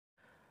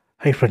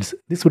Hi friends,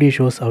 this video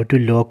shows how to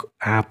lock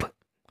app.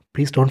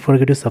 Please don't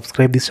forget to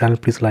subscribe this channel.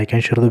 Please like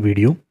and share the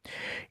video.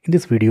 In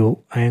this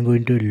video, I am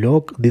going to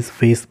lock this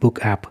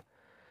Facebook app.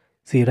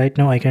 See, right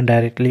now I can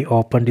directly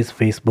open this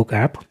Facebook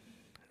app.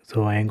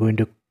 So I am going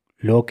to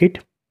lock it.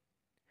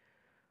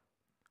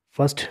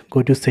 First,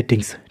 go to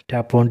settings.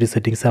 Tap on the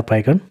settings app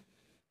icon.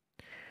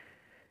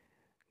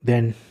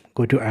 Then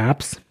go to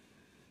apps.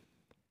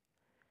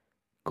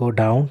 Go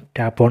down,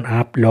 tap on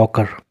app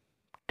locker.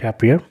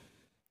 Tap here.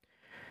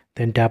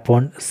 Then tap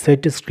on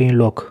set screen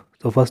lock.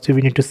 So first we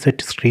need to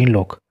set screen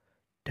lock.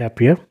 Tap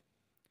here.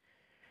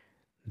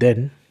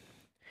 Then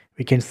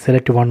we can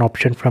select one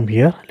option from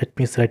here. Let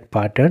me select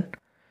pattern.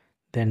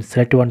 Then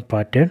select one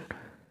pattern.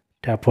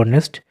 Tap on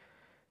next.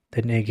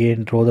 Then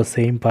again draw the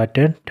same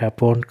pattern.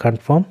 Tap on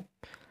confirm.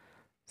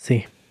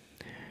 See.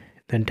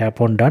 Then tap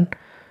on done.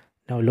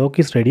 Now lock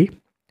is ready.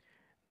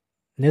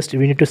 Next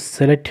we need to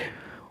select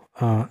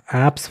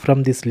apps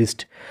from this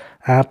list.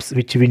 Apps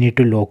which we need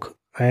to lock.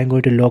 I am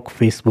going to lock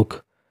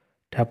Facebook.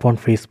 Tap on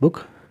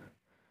Facebook.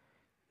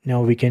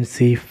 Now we can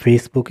see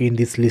Facebook in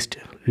this list,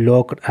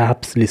 locked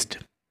apps list.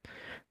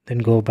 Then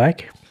go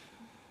back.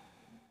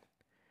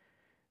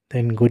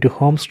 Then go to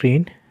home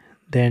screen.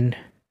 Then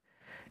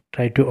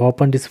try to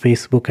open this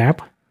Facebook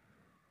app.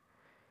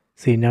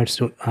 See, now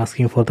it's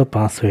asking for the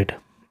password.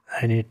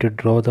 I need to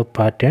draw the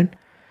pattern.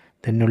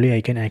 Then only I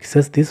can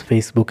access this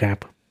Facebook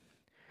app.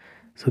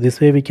 So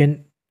this way we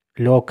can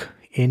lock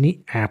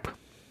any app.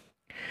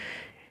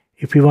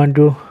 If you want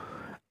to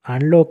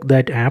unlock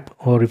that app,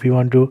 or if you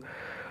want to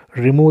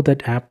remove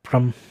that app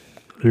from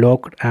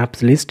locked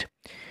apps list,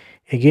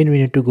 again we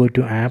need to go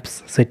to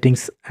apps,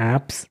 settings,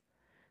 apps,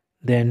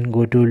 then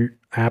go to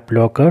app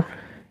locker,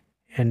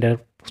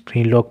 enter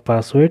screen lock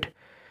password,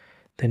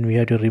 then we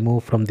have to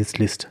remove from this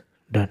list.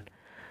 Done.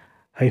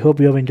 I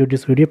hope you have enjoyed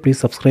this video. Please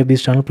subscribe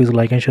this channel. Please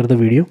like and share the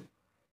video.